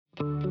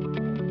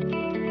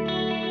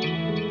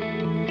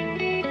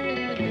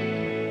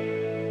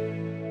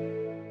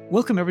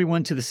Welcome,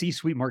 everyone, to the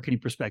C-Suite Marketing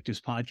Perspectives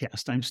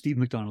podcast. I'm Steve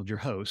McDonald, your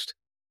host.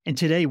 And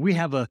today we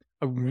have a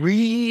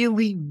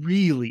really,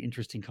 really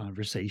interesting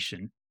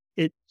conversation.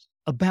 It's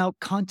about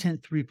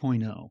Content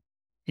 3.0.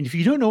 And if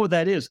you don't know what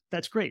that is,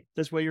 that's great.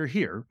 That's why you're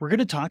here. We're going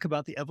to talk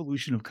about the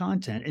evolution of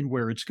content and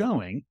where it's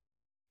going.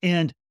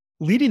 And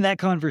leading that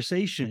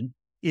conversation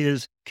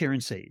is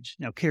Karen Sage.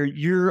 Now, Karen,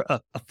 you're a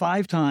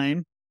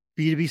five-time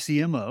B2B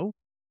CMO.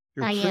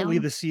 You're I currently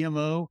am. the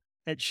CMO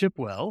at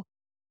Shipwell.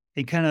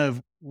 And kind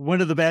of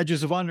one of the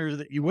badges of honor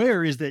that you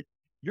wear is that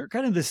you're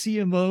kind of the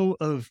CMO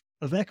of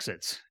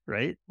exits,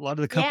 right? A lot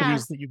of the Yeah.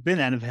 companies that you've been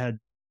at have had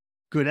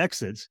good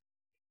exits.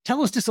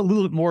 Tell us just a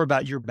little bit more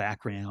about your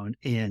background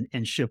and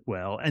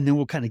Shipwell, and then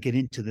we'll kind of get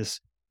into this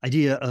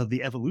idea of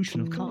the evolution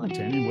of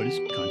content and what is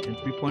Content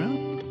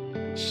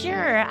 3.0.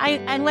 Sure.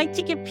 I like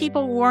to give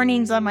people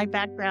warnings on my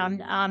background.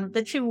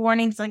 The two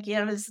warnings I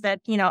give is that,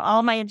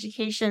 all my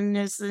education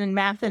is in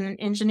math and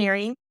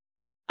engineering,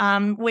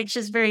 which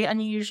is very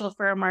unusual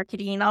for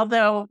marketing,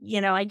 although,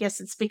 I guess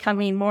it's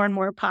becoming more and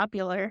more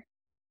popular,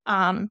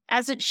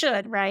 as it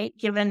should, right?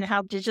 Given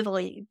how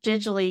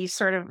digitally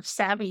sort of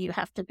savvy you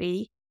have to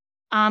be.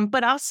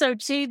 But also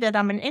too that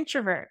I'm an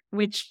introvert,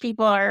 which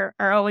people are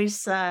always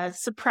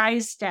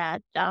surprised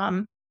at.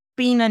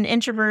 Being an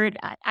introvert,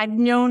 I've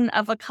known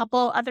of a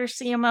couple other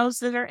CMOs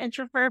that are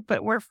introvert,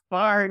 but we're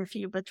far and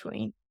few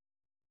between.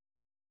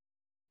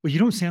 Well, you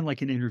don't sound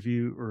like an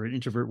interview or an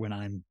introvert when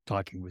I'm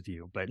talking with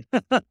you, but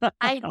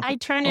I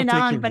turn I'll it take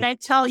on, your but word. I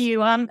tell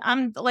you, I'm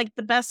like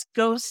the best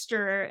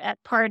ghoster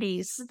at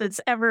parties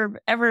that's ever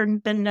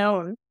been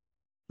known.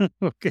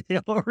 Okay,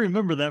 I'll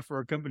remember that for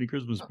our company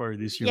Christmas party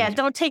this year, Yeah, which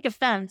don't take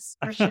offense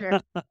for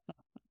sure.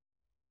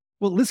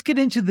 well, let's get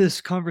into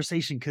this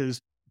conversation because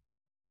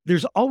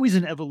there's always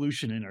an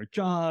evolution in our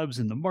jobs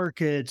and the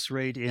markets,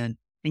 right? And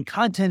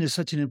content is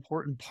such an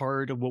important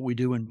part of what we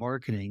do in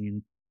marketing.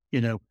 And,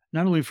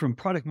 not only from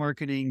product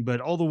marketing, but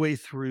all the way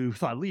through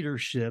thought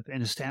leadership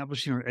and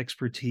establishing our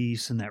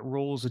expertise and that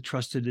role as a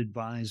trusted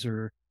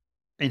advisor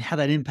and how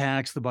that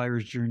impacts the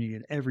buyer's journey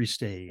at every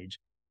stage.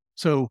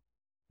 So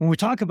when we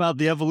talk about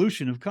the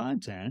evolution of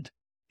content,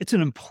 it's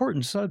an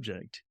important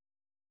subject.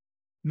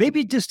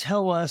 Maybe just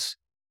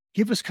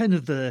give us kind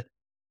of the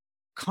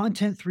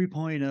Content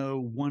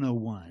 3.0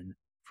 101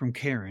 from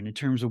Karen in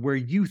terms of where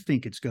you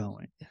think it's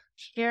going.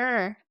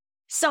 Sure.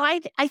 So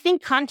I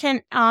think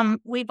content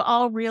we've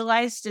all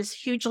realized is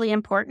hugely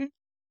important.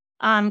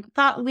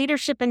 Thought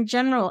leadership in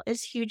general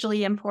is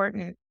hugely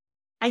important.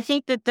 I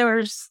think that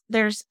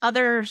there's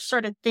other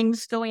sort of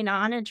things going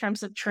on in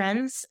terms of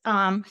trends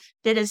that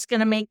is going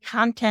to make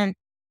content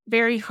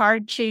very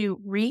hard to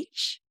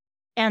reach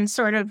and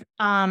sort of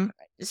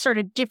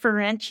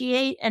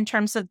differentiate in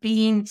terms of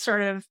being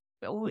sort of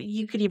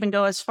you could even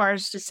go as far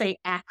as to say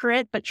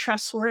accurate, but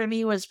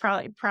trustworthy was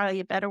probably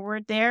a better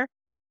word there.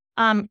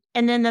 And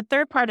then the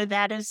third part of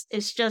that is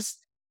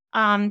just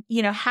how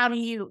do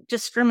you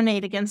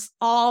discriminate against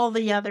all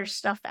the other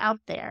stuff out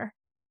there?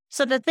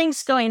 So the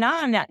things going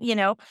on that,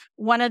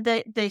 one of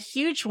the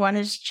huge one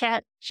is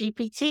Chat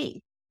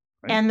GPT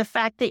Right. and the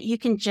fact that you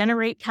can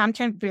generate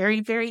content very,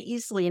 very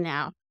easily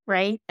now,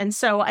 right? And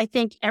so I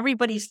think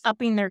everybody's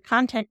upping their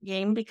content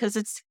game because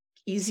it's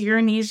easier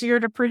and easier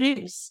to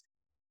produce.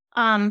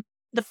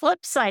 The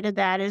flip side of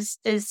that is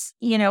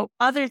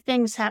other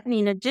things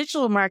happening in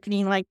digital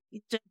marketing, like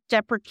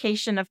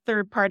deprecation of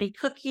third-party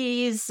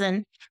cookies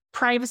and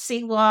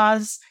privacy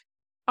laws.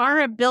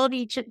 Our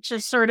ability to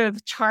sort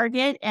of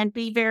target and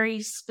be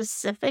very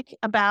specific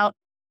about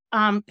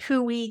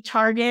who we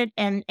target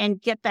and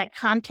get that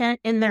content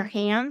in their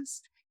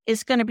hands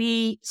is going to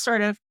be sort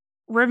of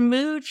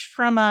removed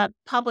from a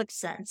public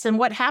sense. And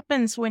what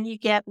happens when you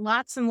get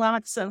lots and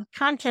lots of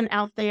content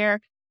out there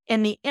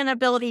and the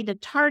inability to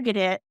target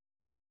it,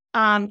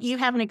 you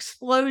have an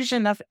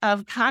explosion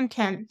of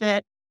content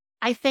that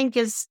I think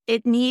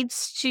it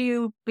needs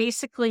to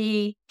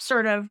basically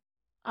sort of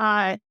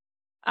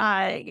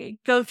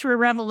go through a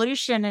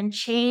revolution and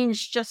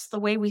change just the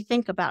way we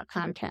think about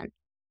content.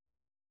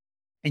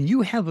 And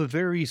you have a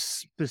very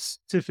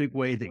specific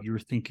way that you're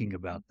thinking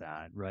about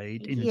that,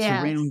 right? And it's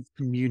Yes. around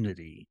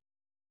community.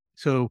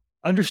 So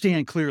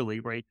understand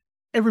clearly, right?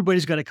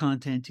 Everybody's got a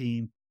content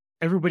team.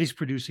 Everybody's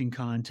producing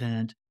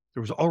content.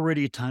 There was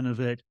already a ton of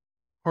it.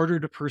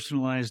 Harder to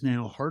personalize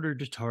now, harder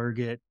to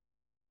target,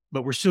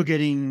 but we're still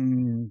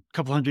getting a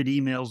couple hundred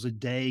emails a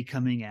day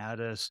coming at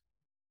us.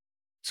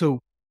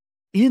 So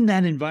in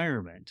that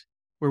environment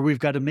where we've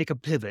got to make a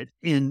pivot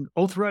in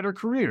all throughout our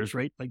careers,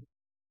 right? Like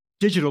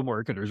digital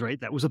marketers, right?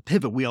 That was a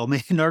pivot we all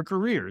made in our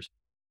careers.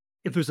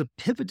 If there's a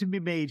pivot to be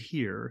made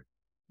here,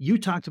 you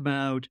talked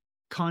about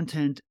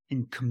content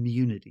and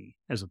community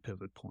as a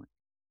pivot point.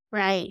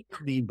 Right.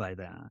 What do you mean by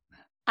that?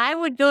 I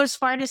would go as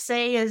far to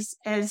say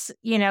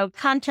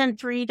content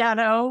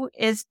 3.0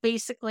 is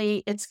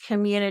basically its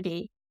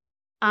community.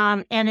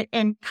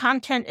 And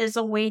content is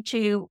a way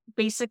to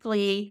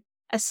basically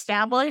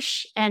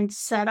establish and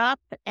set up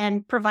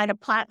and provide a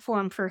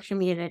platform for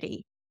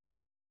community.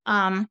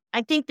 I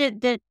think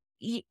that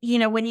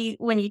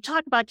when you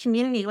talk about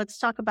community, let's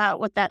talk about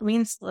what that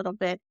means a little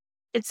bit.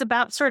 It's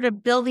about sort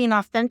of building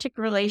authentic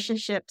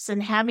relationships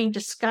and having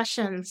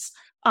discussions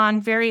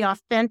on very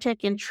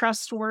authentic and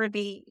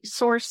trustworthy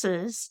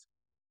sources,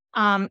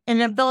 and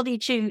the ability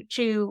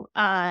to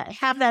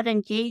have that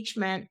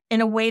engagement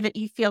in a way that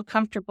you feel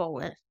comfortable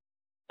with.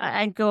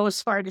 I'd go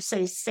as far to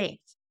say safe.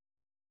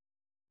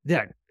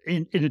 Yeah.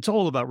 And it's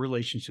all about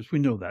relationships. We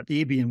know that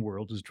the ABM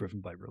world is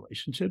driven by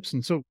relationships.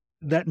 And so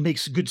that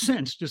makes good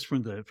sense just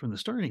from the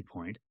starting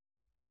point.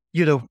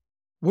 You know,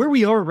 where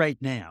we are right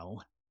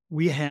now,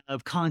 we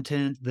have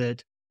content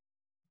that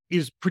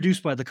is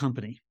produced by the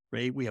company,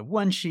 right? We have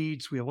one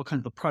sheets, we have all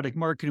kinds of product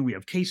marketing, we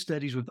have case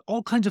studies with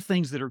all kinds of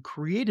things that are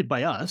created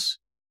by us,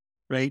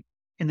 right?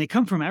 And they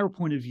come from our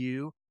point of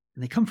view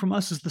and they come from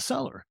us as the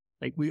seller.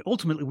 Like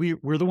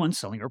we're the ones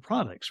selling our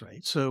products,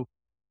 right? So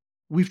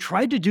we've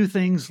tried to do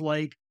things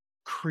like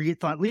create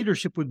thought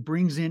leadership, which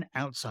brings in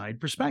outside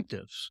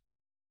perspectives,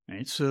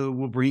 right? So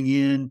we'll bring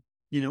in,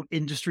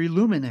 industry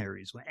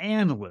luminaries,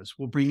 analysts,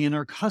 we'll bring in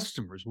our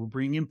customers, we'll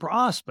bring in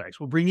prospects,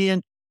 we'll bring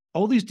in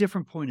all these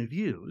different point of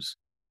views.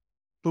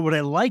 But what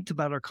I liked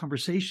about our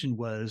conversation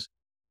was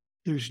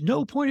there's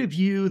no point of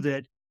view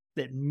that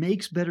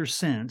makes better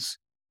sense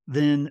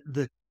than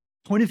the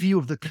point of view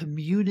of the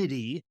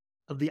community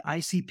of the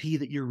ICP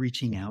that you're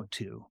reaching out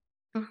to,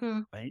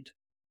 right?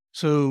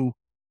 So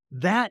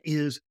that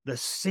is the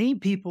same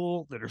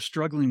people that are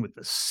struggling with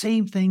the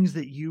same things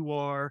that you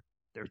are.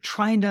 They're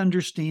trying to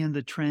understand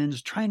the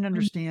trends, trying to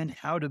understand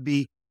how to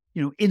be,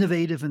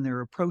 innovative in their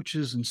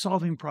approaches and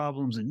solving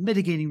problems and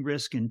mitigating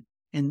risk. And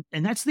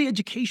that's the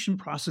education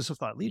process of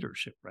thought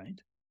leadership, right?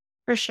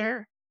 For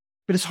sure.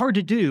 But it's hard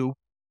to do.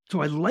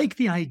 So I like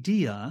the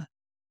idea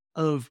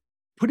of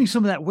putting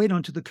some of that weight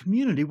onto the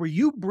community where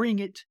you bring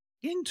it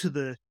into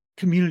the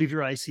community of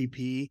your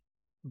ICP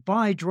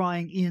by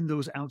drawing in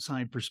those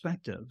outside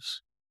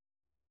perspectives.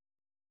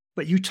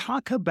 But you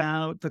talk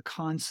about the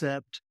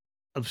concept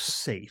of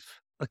safe,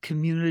 a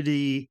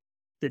community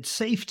that's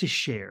safe to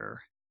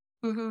share.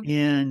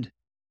 And,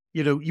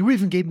 you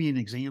even gave me an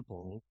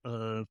example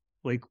of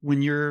like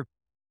when you're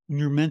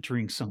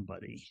mentoring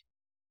somebody.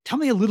 Tell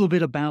me a little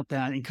bit about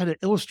that and kind of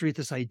illustrate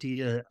this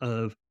idea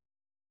of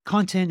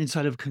content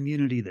inside of a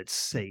community that's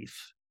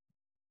safe.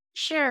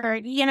 Sure.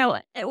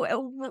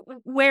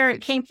 Where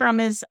it came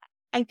from is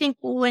I think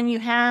when you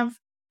have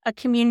a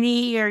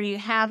community or you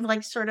have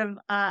like sort of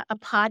a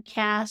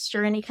podcast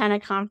or any kind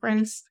of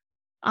conference,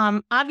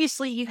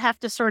 obviously you have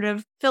to sort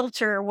of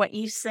filter what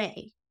you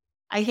say.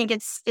 I think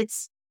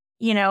it's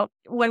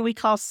what we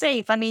call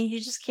safe. I mean, you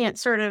just can't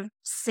sort of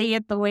say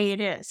it the way it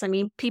is. I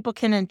mean, people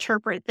can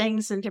interpret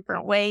things in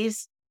different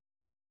ways.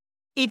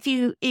 If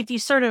you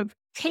sort of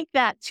take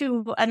that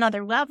to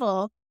another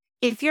level,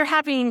 if you're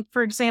having,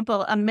 for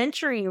example, a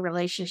mentoring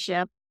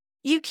relationship,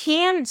 you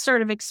can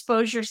sort of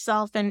expose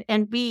yourself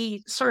and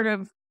be sort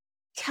of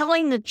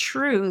telling the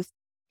truth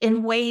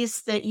in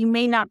ways that you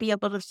may not be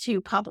able to do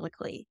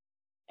publicly.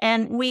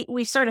 And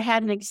we sort of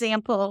had an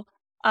example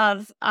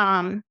of,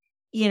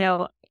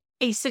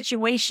 a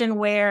situation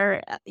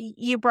where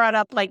you brought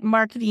up like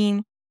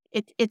marketing.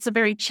 It's a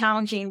very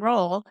challenging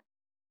role.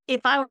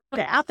 If I were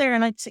out there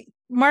and I'd say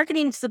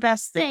marketing's the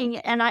best thing,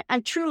 and I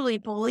truly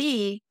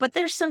believe, but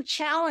there's some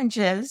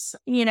challenges.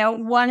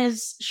 One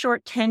is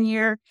short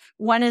tenure.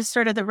 One is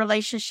sort of the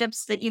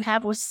relationships that you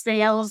have with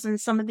sales and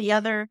some of the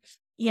other,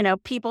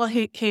 people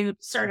who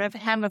sort of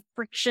have a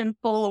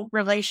frictionful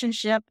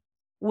relationship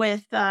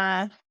with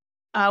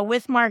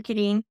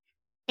marketing.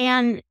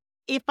 And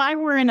if I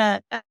were in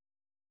a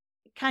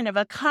kind of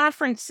a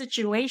conference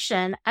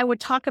situation, I would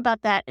talk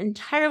about that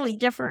entirely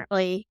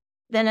differently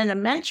than in a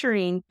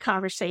mentoring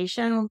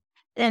conversation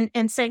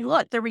and say,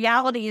 look, the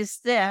reality is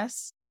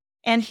this,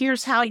 and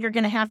here's how you're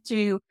going to have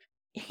to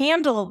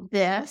handle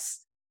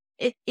this.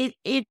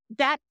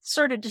 That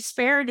sort of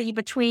disparity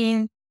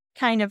between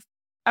kind of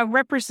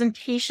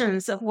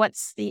representations of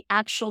what's the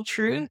actual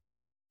truth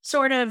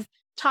sort of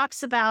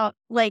talks about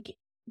like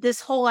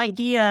this whole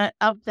idea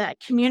of that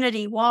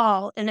community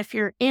wall, and if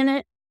you're in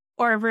it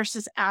or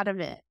versus out of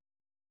it.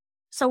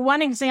 So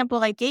one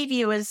example I gave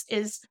you is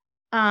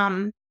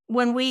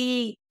when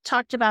we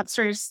talked about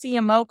sort of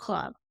CMO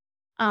Club.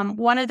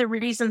 One of the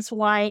reasons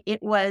why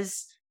it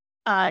was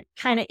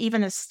kind of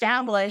even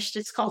established,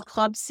 it's called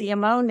Club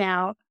CMO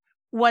now,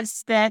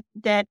 was that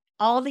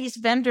all these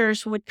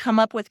vendors would come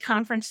up with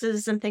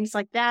conferences and things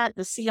like that.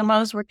 The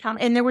CMOs would come,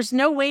 and there was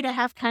no way to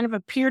have kind of a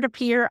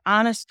peer-to-peer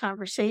honest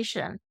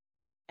conversation.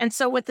 And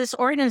so what this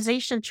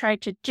organization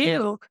tried to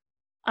do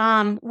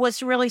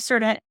was really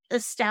sort of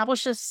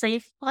establish a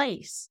safe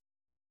place.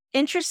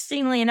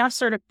 Interestingly enough,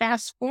 sort of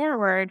fast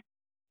forward,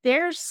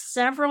 there's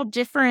several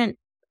different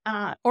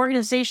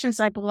organizations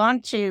I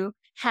belong to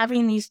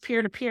having these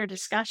peer-to-peer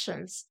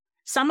discussions.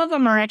 Some of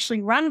them are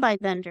actually run by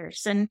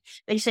vendors, and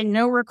they say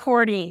no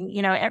recording,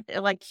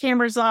 like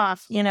cameras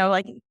off,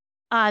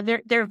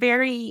 they're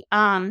very,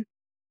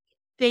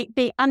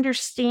 they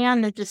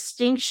understand the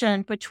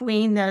distinction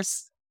between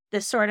this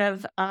sort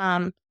of,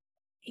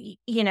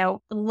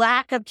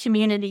 lack of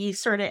community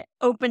sort of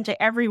open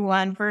to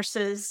everyone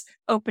versus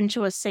open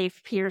to a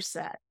safe peer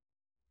set.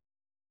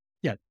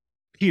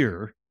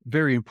 peer,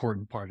 very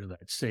important part of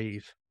that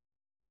safe.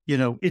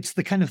 It's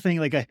the kind of thing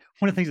like one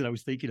of the things that I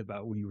was thinking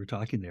about when you were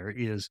talking there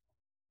is,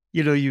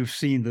 you've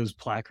seen those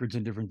placards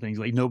and different things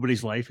like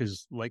nobody's life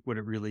is like what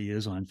it really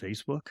is on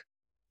Facebook.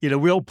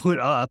 We'll put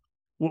up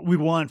what we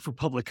want for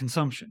public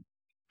consumption.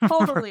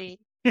 Totally.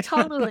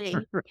 Totally.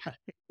 Right.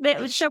 They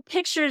would show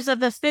pictures of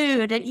the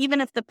food, and even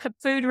if the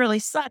food really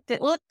sucked,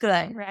 it looked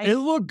good, right? It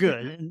looked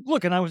good. And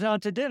look, and I was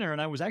out to dinner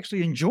and I was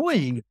actually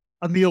enjoying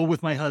a meal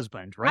with my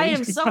husband, I right?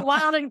 am so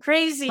wild and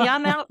crazy.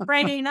 I'm out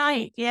Friday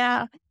night.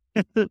 Yeah.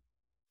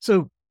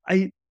 So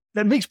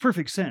that makes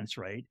perfect sense,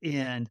 right?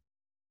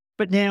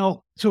 But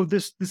now, so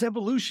this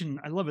evolution,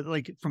 I love it.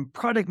 Like from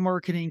product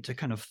marketing to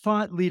kind of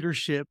thought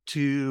leadership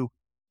to,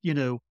 you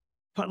know,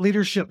 thought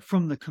leadership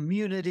from the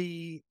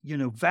community,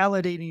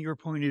 validating your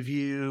point of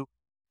view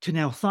to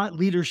now thought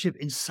leadership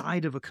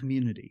inside of a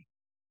community.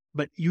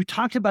 But you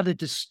talked about a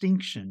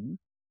distinction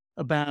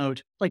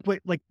about like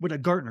what a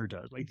Gartner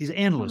does, like these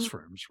analyst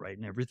firms, right?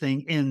 And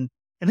everything. And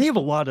they have a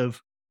lot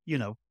of, you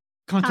know,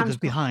 content that's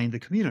Content. behind the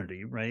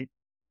community, right?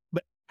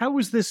 But how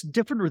is this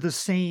different or the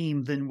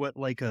same than what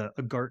like a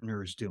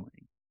Gartner is doing?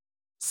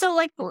 So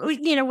like,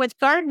 with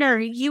Gardner,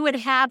 you would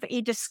have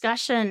a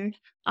discussion,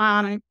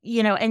 and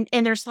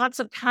there's lots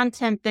of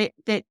content that,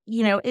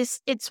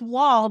 it's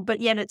walled, but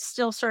yet it's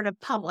still sort of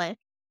public.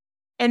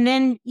 And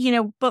then,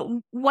 but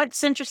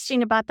what's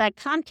interesting about that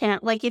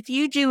content, like if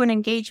you do an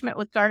engagement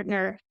with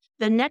Gartner,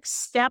 the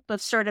next step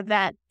of sort of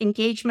that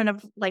engagement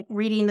of like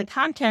reading the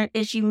content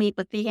is you meet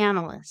with the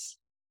analyst.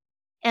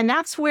 And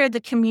that's where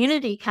the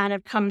community kind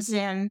of comes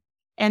in.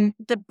 And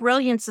the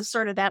brilliance of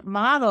sort of that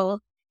model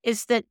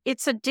is that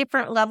it's a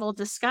different level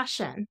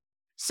discussion.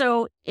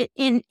 So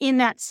in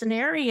that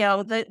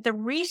scenario, the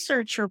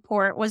research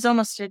report was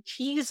almost a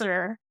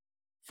teaser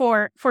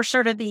for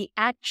sort of the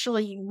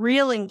actually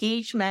real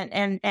engagement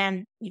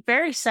and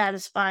very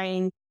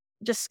satisfying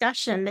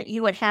discussion that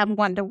you would have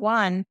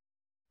one-to-one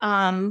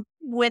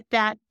with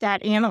that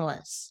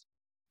analyst.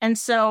 And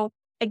so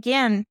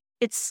again,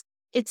 it's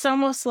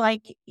almost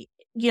like,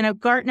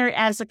 Gartner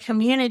as a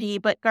community,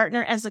 but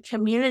Gartner as a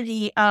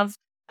community of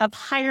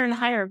higher and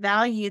higher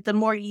value, the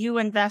more you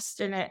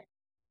invest in it.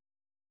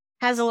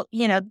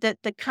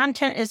 The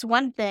content is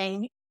one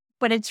thing,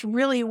 but it's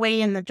really way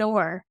in the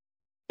door.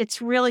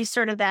 It's really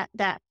sort of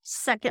that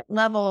second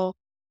level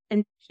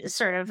and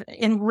sort of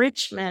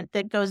enrichment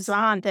that goes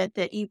on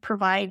that you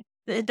provide,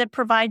 that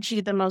provides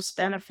you the most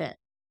benefit.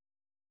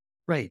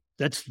 Right.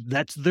 That's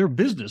their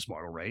business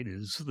model, right?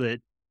 Is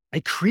that I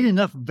create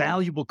enough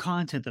valuable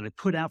content that I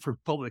put out for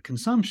public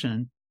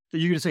consumption that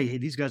you're going to say, hey,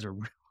 these guys are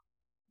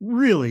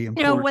really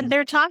important. What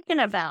they're talking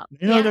about.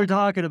 They're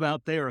talking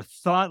about they are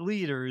thought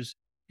leaders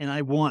and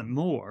I want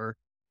more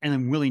and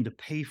I'm willing to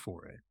pay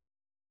for it.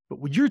 But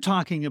what you're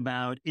talking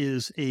about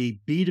is a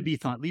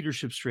B2B thought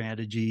leadership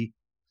strategy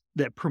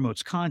that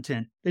promotes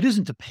content that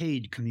isn't to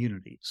paid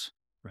communities,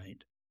 right?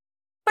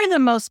 For the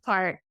most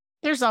part,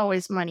 there's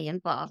always money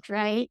involved,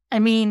 right? I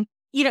mean,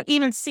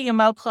 even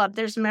CMO Club,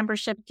 there's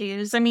membership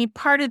dues. I mean,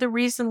 part of the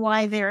reason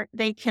why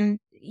they can,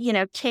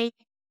 take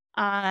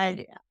or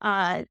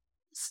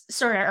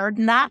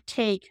not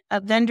take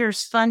a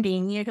vendor's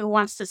funding, who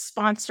wants to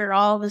sponsor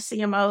all the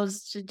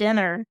CMOs to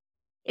dinner,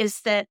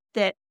 is that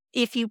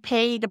if you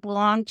pay to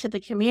belong to the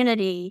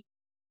community,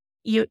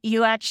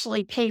 you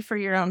actually pay for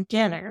your own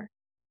dinner.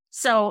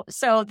 So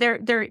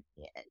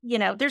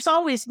there's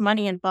always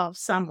money involved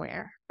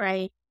somewhere,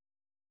 right?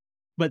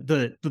 But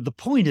the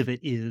point of it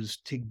is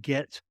to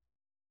get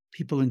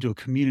people into a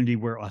community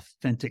where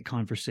authentic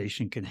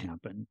conversation can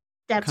happen.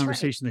 That's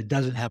conversation that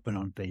doesn't happen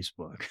on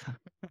Facebook.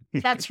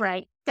 That's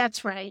right.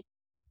 That's right.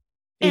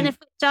 And if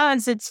it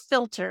does, it's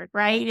filtered,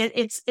 right?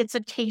 It's a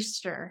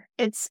taster.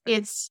 It's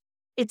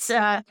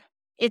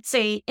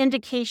a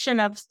indication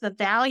of the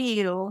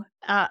value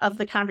of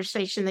the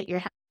conversation that you're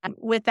having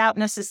without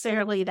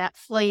necessarily that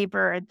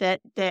flavor that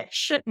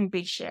shouldn't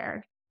be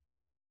shared.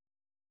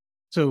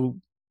 So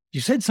you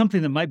said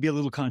something that might be a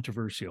little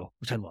controversial,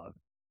 which I love.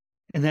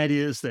 And that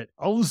is that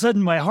all of a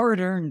sudden my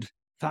hard-earned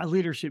thought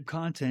leadership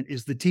content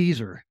is the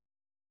teaser,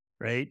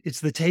 right?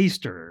 It's the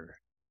taster.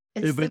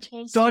 But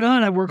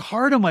doggone, I work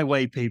hard on my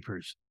white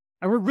papers.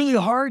 I work really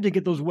hard to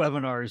get those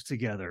webinars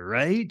together,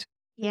 right?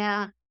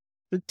 Yeah.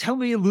 But tell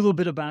me a little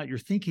bit about your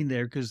thinking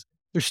there, because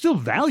there's still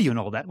value in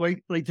all that.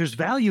 Like there's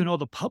value in all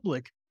the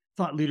public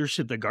thought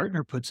leadership that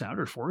Gartner puts out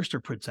or Forrester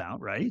puts out,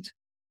 right?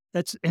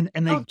 That's and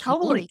they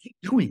totally keep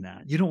doing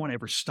that. You don't want to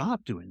ever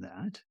stop doing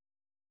that.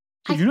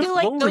 I feel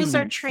like those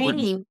are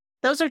training.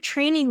 Those are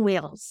training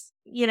wheels.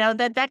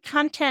 That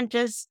content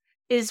is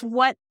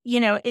what,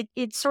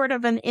 it's sort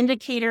of an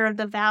indicator of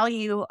the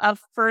value of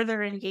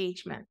further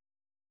engagement.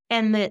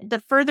 And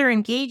the further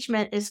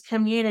engagement is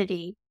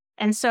community.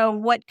 And so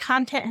what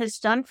content has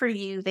done for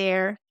you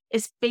there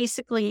is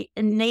basically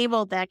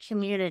enabled that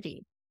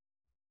community.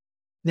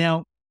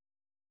 Now,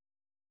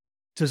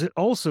 is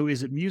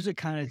it music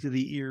kind of to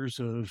the ears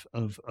of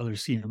other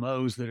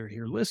CMOs that are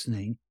here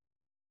listening?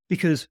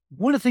 Because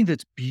one of the things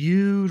that's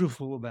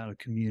beautiful about a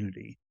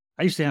community,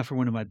 I used to have for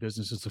one of my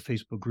businesses a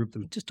Facebook group that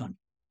was just on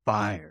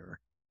fire.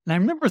 And I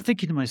remember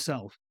thinking to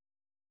myself,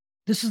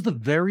 this is the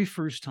very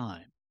first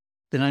time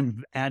that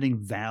I'm adding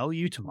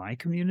value to my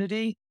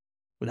community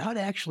without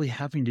actually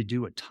having to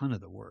do a ton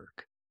of the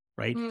work,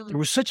 right? Mm. There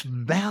was such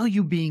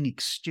value being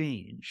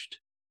exchanged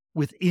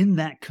within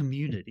that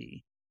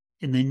community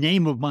in the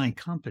name of my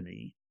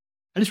company.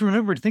 I just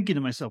remember thinking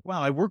to myself,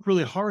 wow, I worked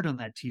really hard on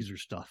that teaser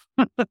stuff,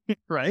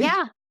 right?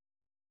 Yeah.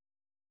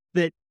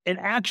 That and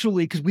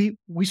actually, because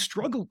we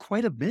struggle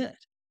quite a bit.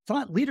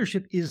 Thought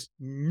leadership is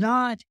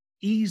not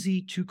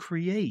easy to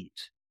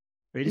create,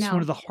 right? It's one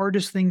No. of the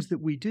hardest things that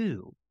we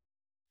do.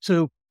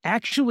 So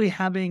actually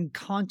having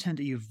content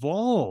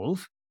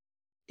evolve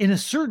in a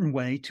certain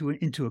way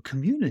into a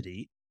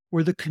community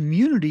where the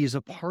community is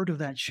a part of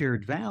that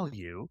shared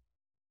value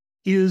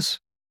is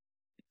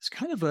it's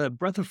kind of a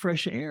breath of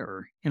fresh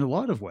air in a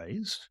lot of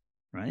ways,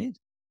 right?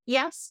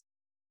 Yes.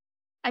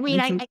 I mean,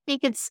 And I, so I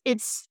think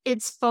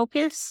it's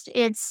focused,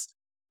 it's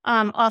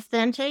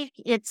authentic,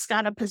 it's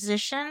got a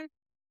position,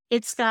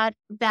 it's got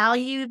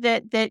value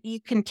that you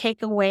can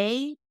take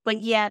away,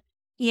 but yet,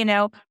 you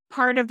know,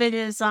 part of it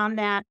is on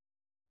that,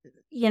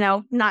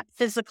 not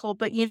physical,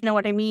 but you know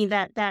what I mean,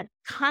 that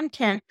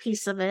content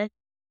piece of it.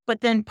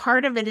 But then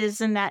part of it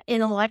is in that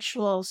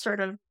intellectual sort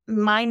of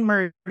mind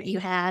merge that you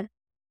had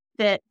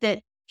that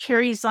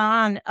carries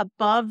on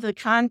above the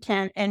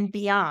content and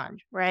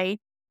beyond, right?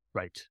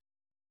 right.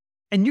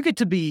 And you get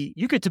to be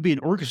an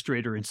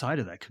orchestrator inside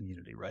of that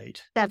community, right?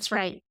 That's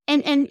right.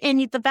 And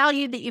the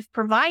value that you've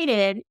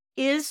provided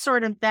is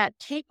sort of that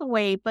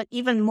takeaway, but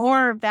even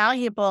more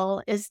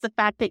valuable is the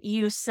fact that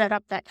you set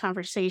up that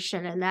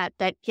conversation and that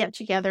get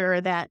together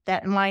or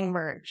that mind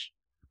merge.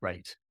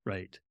 Right.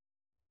 Right.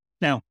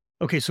 Now,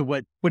 okay, so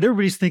what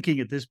everybody's thinking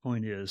at this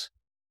point is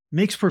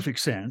makes perfect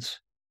sense.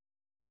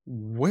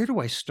 Where do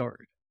I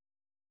start?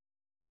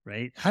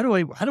 Right? How do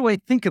I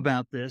think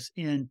about this?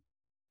 And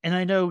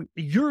I know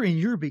you're in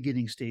your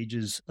beginning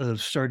stages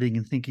of starting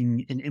and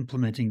thinking and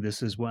implementing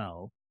this as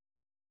well.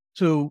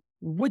 So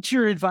what's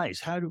your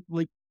advice? How do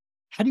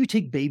you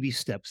take baby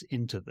steps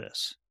into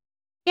this?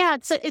 Yeah,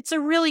 it's a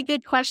really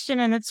good question,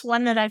 and it's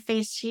one that I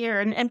faced here.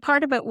 And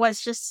part of it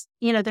was just,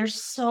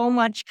 there's so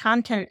much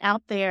content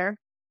out there.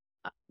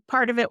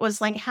 Part of it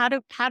was like, how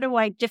do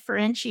I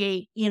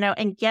differentiate,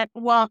 and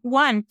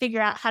one,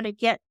 figure out how to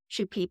get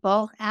to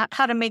people,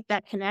 how to make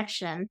that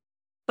connection,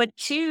 but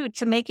two,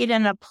 to make it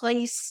in a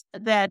place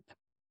that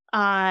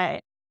uh,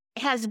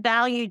 has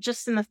value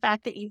just in the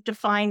fact that you've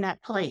defined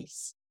that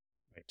place.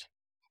 Right.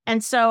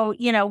 And so,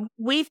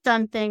 we've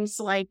done things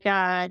like,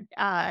 for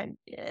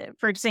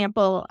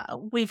example,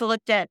 we've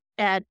looked at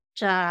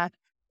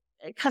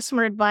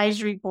customer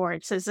advisory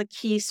boards as a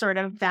key sort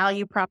of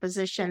value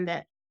proposition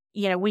that,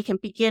 we can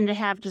begin to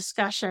have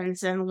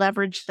discussions and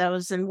leverage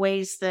those in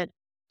ways that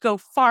go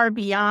far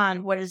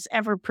beyond what is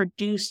ever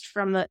produced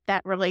from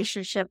that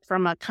relationship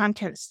from a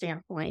content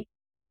standpoint.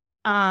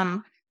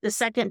 Um, the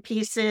second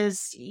piece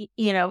is,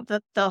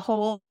 the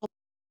whole,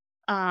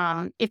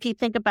 if you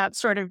think about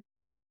sort of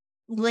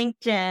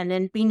LinkedIn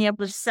and being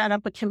able to set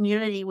up a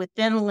community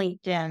within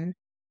LinkedIn,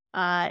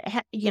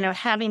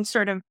 having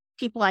sort of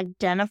people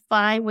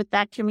identify with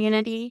that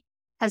community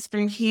has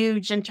been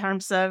huge in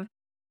terms of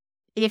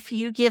if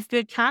you give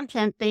good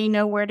content, they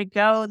know where to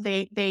go.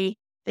 They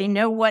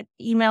know what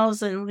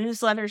emails and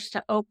newsletters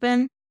to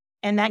open,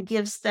 and that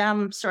gives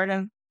them sort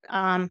of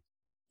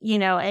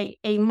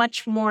a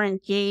much more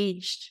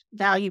engaged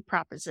value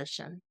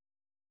proposition.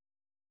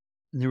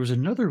 And there was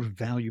another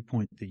value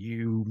point that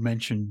you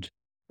mentioned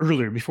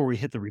earlier before we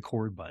hit the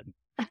record button.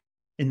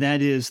 And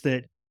that is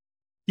that,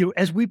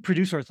 as we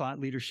produce our thought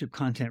leadership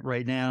content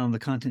right now in the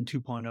Content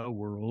 2.0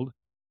 world,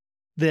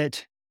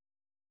 that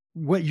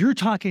what you're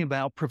talking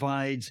about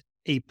provides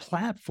a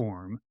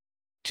platform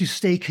to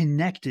stay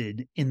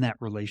connected in that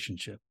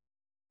relationship.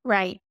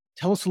 Right.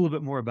 Tell us a little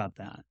bit more about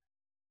that.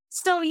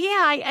 So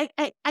yeah,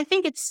 I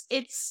think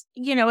it's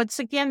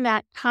again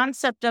that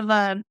concept of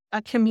a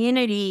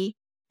community,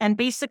 and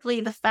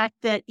basically the fact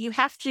that you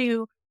have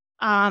to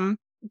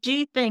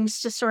do things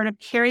to sort of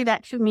carry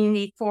that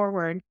community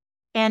forward.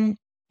 And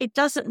it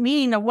doesn't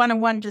mean a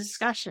one-on-one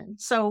discussion.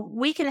 So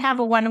we can have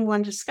a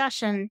one-on-one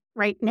discussion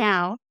right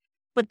now,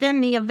 but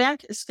then the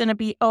event is going to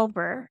be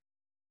over.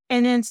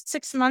 And then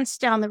 6 months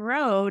down the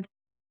road,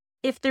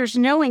 if there's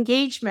no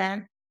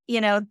engagement,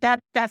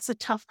 that's a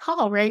tough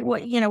call, right?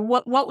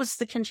 What was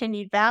the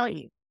continued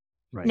value?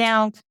 Right.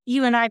 Now,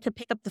 you and I could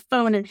pick up the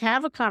phone and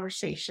have a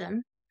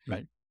conversation.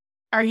 Right.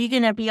 Are you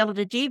going to be able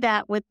to do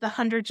that with the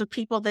hundreds of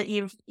people that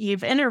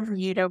you've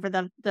interviewed over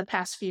the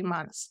past few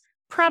months?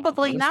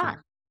 Probably not.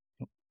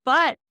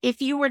 But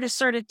if you were to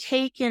sort of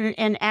take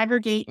and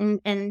aggregate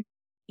and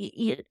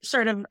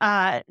sort of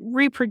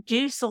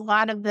reproduce a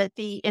lot of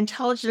the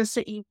intelligence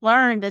that you've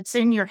learned that's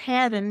in your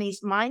head and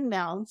these mind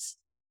melds,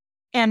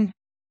 and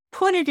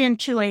put it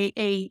into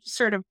a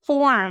sort of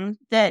form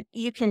that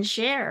you can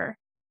share,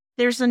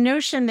 there's a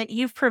notion that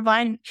you've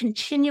provided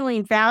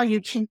continuing value,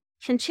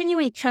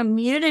 continuing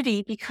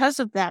community because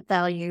of that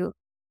value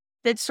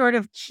that sort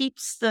of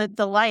keeps the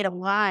light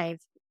alive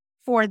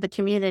for the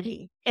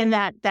community in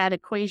that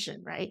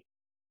equation, right?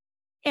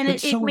 And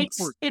That's it so makes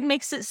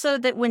important. it so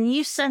that when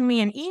you send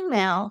me an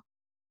email,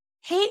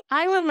 hey,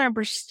 I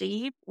remember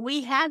Steve.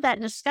 We had that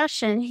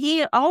discussion.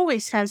 He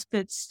always has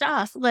good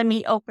stuff. Let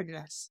me open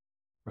this.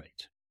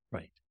 Right.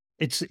 Right.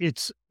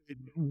 It's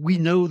we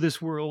know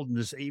this world and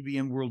this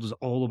ABM world is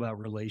all about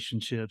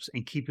relationships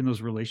and keeping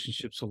those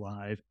relationships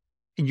alive.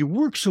 And you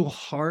work so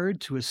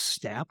hard to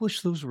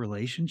establish those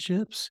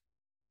relationships.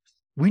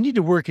 We need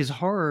to work as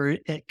hard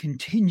at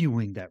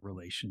continuing that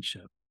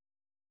relationship,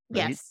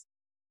 right? Yes.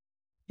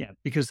 Yeah,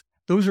 because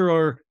those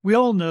are we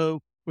all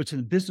know what's in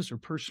the business or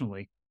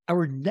personally,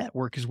 our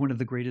network is one of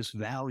the greatest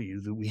value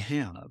that we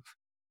have.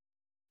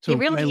 It So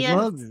what I really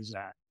love is. is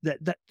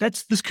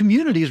that's this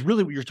community is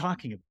really what you're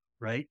talking about,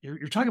 right?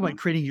 You're talking Mhm. about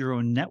creating your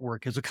own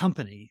network as a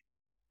company,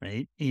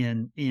 right?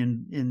 And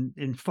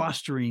in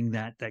fostering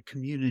that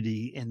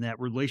community and the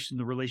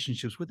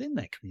relationships within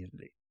that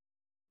community.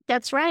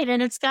 That's right.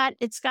 And it's got,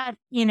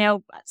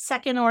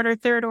 second order,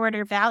 third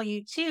order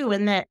value too.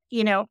 And that,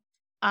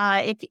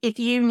 if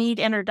you need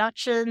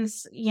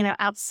introductions,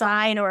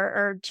 outside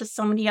or to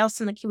somebody else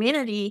in the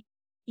community,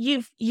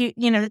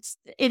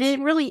 it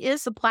really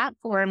is a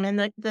platform. And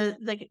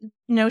the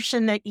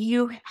notion that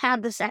you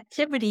have this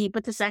activity,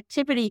 but this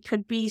activity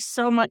could be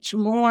so much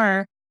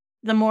more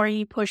the more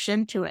you push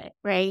into it,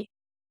 right?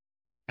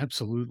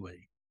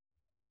 Absolutely.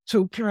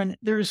 So Karen,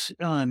 there's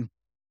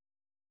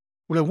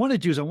what I want to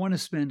do is I want to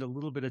spend a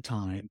little bit of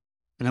time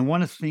and I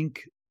want to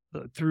think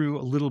through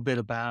a little bit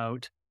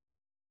about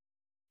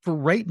for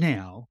right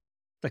now,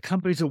 the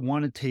companies that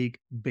want to take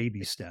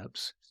baby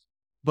steps,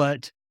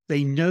 but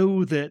they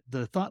know that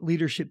the thought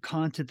leadership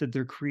content that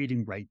they're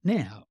creating right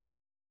now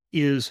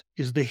is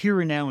the here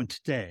and now and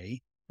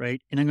today,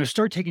 right? And I'm going to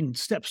start taking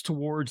steps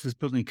towards this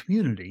building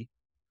community.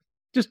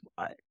 Just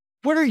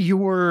what are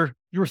your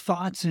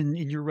thoughts and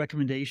your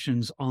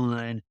recommendations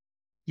on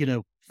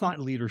thought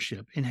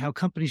leadership and how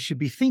companies should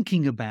be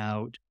thinking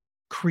about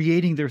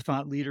creating their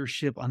thought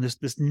leadership on this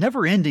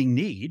never ending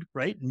need,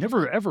 right?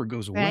 Never ever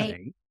goes Right.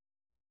 away.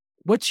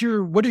 What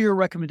are your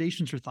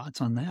recommendations or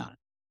thoughts on that?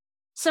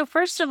 So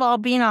first of all,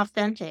 being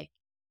authentic.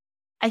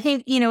 I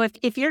think,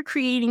 if you're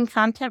creating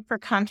content for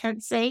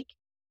content's sake,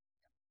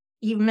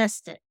 you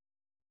missed it.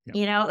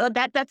 Yeah.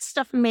 That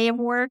stuff may have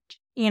worked.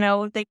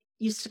 They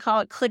used to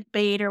call it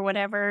clickbait or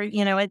whatever.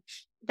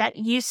 That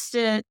used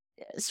to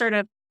sort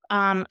of,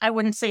 I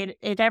wouldn't say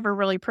it ever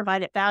really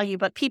provided value,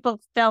 but people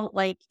felt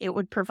like it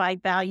would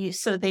provide value,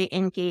 so they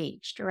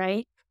engaged,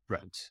 right?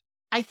 Right.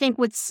 I think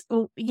what's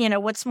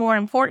more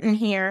important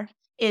here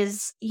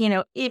is,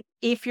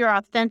 if you're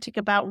authentic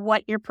about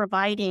what you're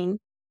providing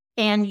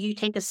and you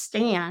take a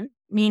stand,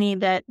 meaning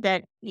that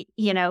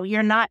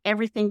you're not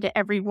everything to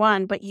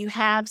everyone, but you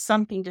have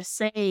something to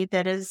say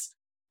that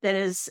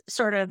is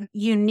sort of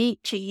unique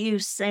to you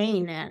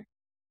saying it.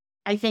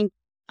 I think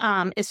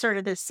is sort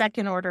of the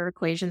second order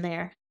equation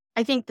there.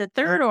 I think the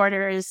third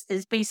order is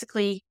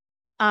basically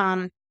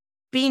um,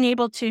 being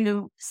able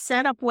to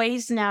set up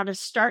ways now to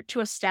start to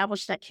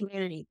establish that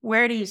community.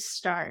 Where do you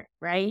start,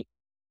 right?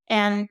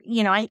 And,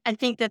 I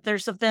think that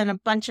there's been a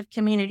bunch of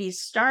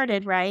communities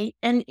started, right?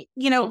 And,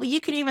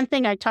 you could even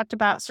think I talked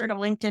about sort of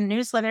LinkedIn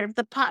newsletter,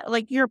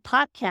 like your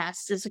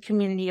podcast is a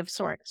community of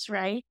sorts,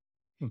 right?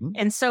 Mhm.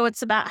 And so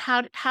it's about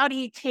how do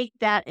you take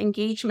that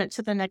engagement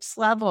to the next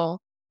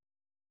level?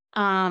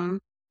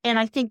 Um, and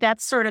I think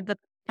that's sort of the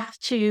path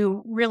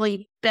to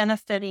really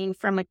benefiting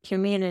from a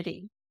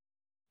community.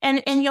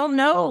 And you'll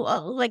know,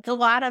 like a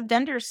lot of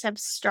vendors have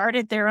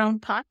started their own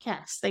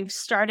podcasts. They've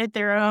started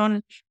their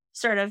own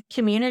sort of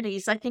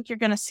communities. I think you're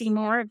going to see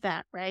more of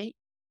that, right?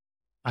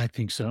 I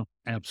think so.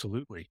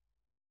 Absolutely.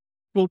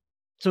 Well,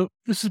 so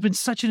this has been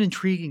such an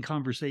intriguing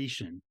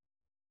conversation,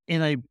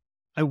 and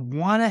I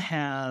want to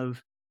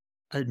have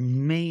a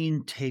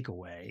main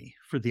takeaway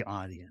for the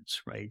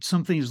audience, right?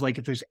 Something is like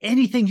if there's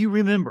anything you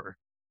remember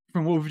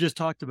from what we've just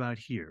talked about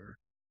here,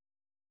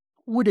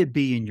 what would it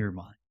be in your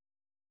mind?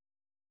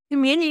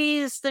 Community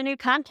is the new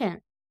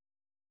content.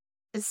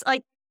 It's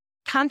like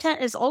content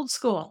is old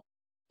school.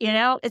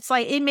 It's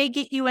like it may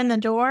get you in the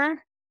door,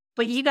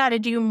 but you got to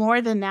do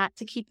more than that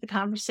to keep the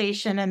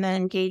conversation and the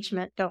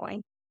engagement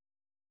going.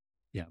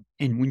 Yeah.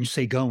 And when you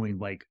say going,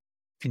 like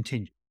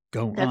continue,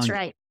 go That's on.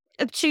 right.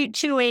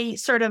 To a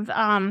sort of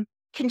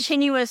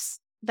continuous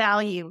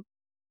value.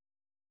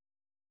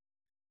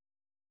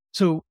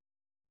 So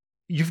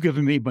you've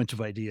given me a bunch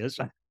of ideas.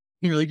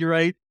 You're like, you're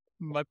right.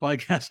 My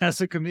podcast has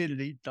a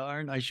community.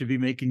 Darn, I should be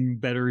making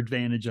better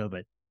advantage of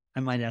it. I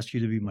might ask you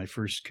to be my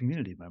first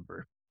community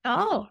member.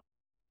 Oh,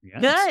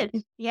 Yes.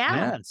 good.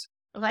 Yeah, Yes.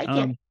 I like it.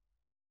 Um,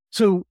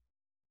 so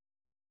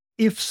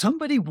if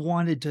somebody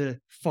wanted to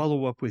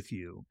follow up with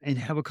you and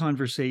have a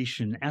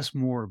conversation, ask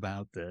more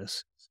about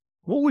this,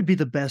 what would be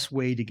the best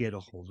way to get a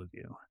hold of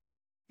you?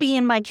 Be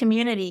in my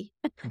community.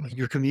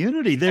 Your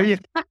community. There you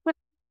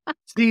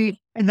see.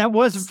 And that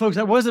wasn't, folks,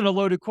 that wasn't a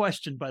loaded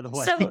question, by the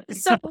way.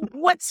 So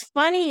what's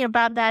funny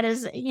about that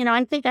is,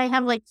 I think I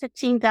have like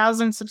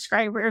 15,000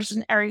 subscribers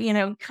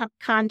or,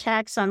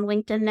 contacts on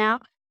LinkedIn now.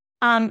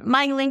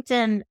 My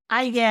LinkedIn,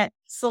 I get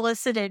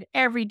solicited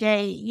every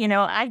day.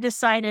 I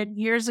decided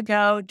years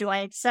ago, do I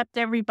accept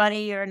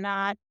everybody or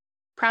not?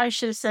 Probably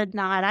should have said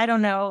not. I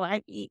don't know.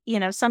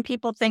 Some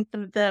people think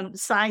the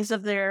size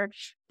of their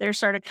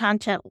sort of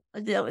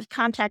the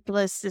contact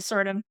list is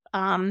sort of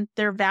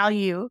their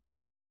value.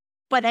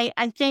 But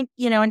I think,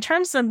 in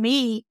terms of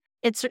me,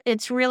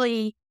 it's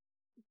really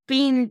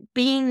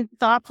being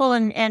thoughtful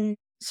and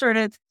sort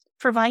of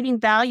providing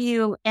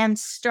value and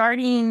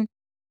starting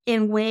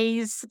in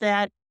ways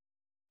that,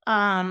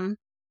 I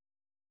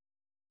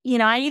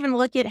even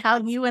look at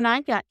how you and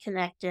I got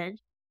connected.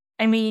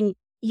 I mean,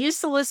 you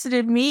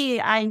solicited me,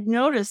 I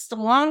noticed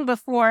long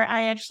before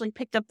I actually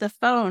picked up the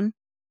phone.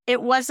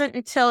 It wasn't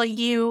until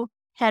you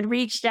had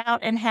reached out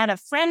and had a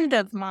friend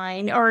of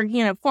mine or,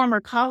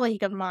 former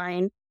colleague of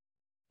mine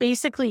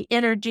basically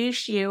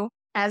introduce you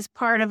as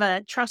part of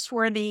a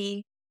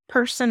trustworthy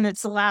person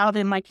that's allowed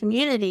in my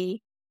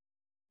community.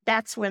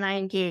 That's when I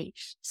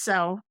engaged.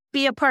 So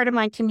be a part of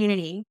my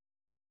community,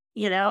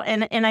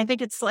 and I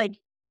think it's like,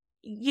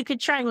 you could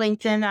try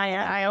LinkedIn.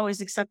 I always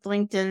accept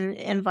LinkedIn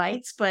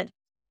invites, but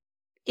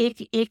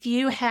if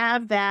you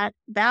have that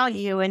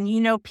value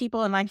and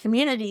people in my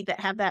community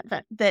that have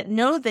that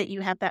know that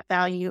you have that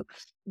value,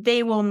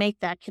 they will make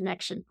that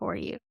connection for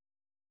you.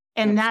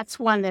 And that's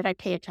one that I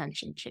pay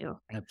attention to.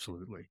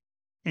 Absolutely.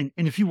 And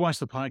if you watch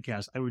the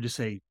podcast, I would just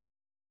say,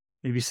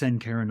 maybe send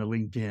Karen a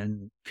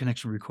LinkedIn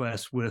connection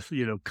request with,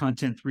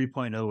 content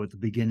 3.0 at the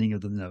beginning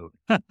of the note.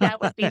 That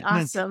would be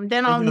awesome.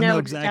 Then I'll know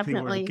exactly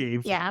where it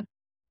came from. Yeah.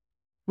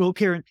 Well,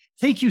 Karen,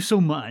 thank you so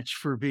much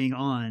for being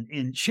on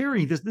and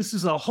sharing this. This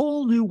is a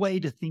whole new way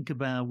to think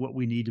about what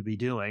we need to be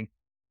doing.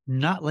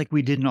 Not like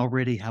we didn't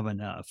already have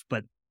enough,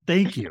 but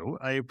thank you.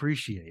 I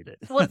appreciate it.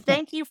 Well,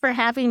 thank you for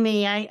having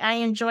me. I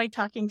enjoy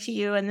talking to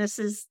you, and this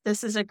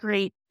is a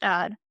great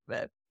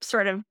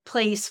sort of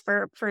place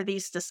for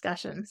these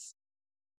discussions.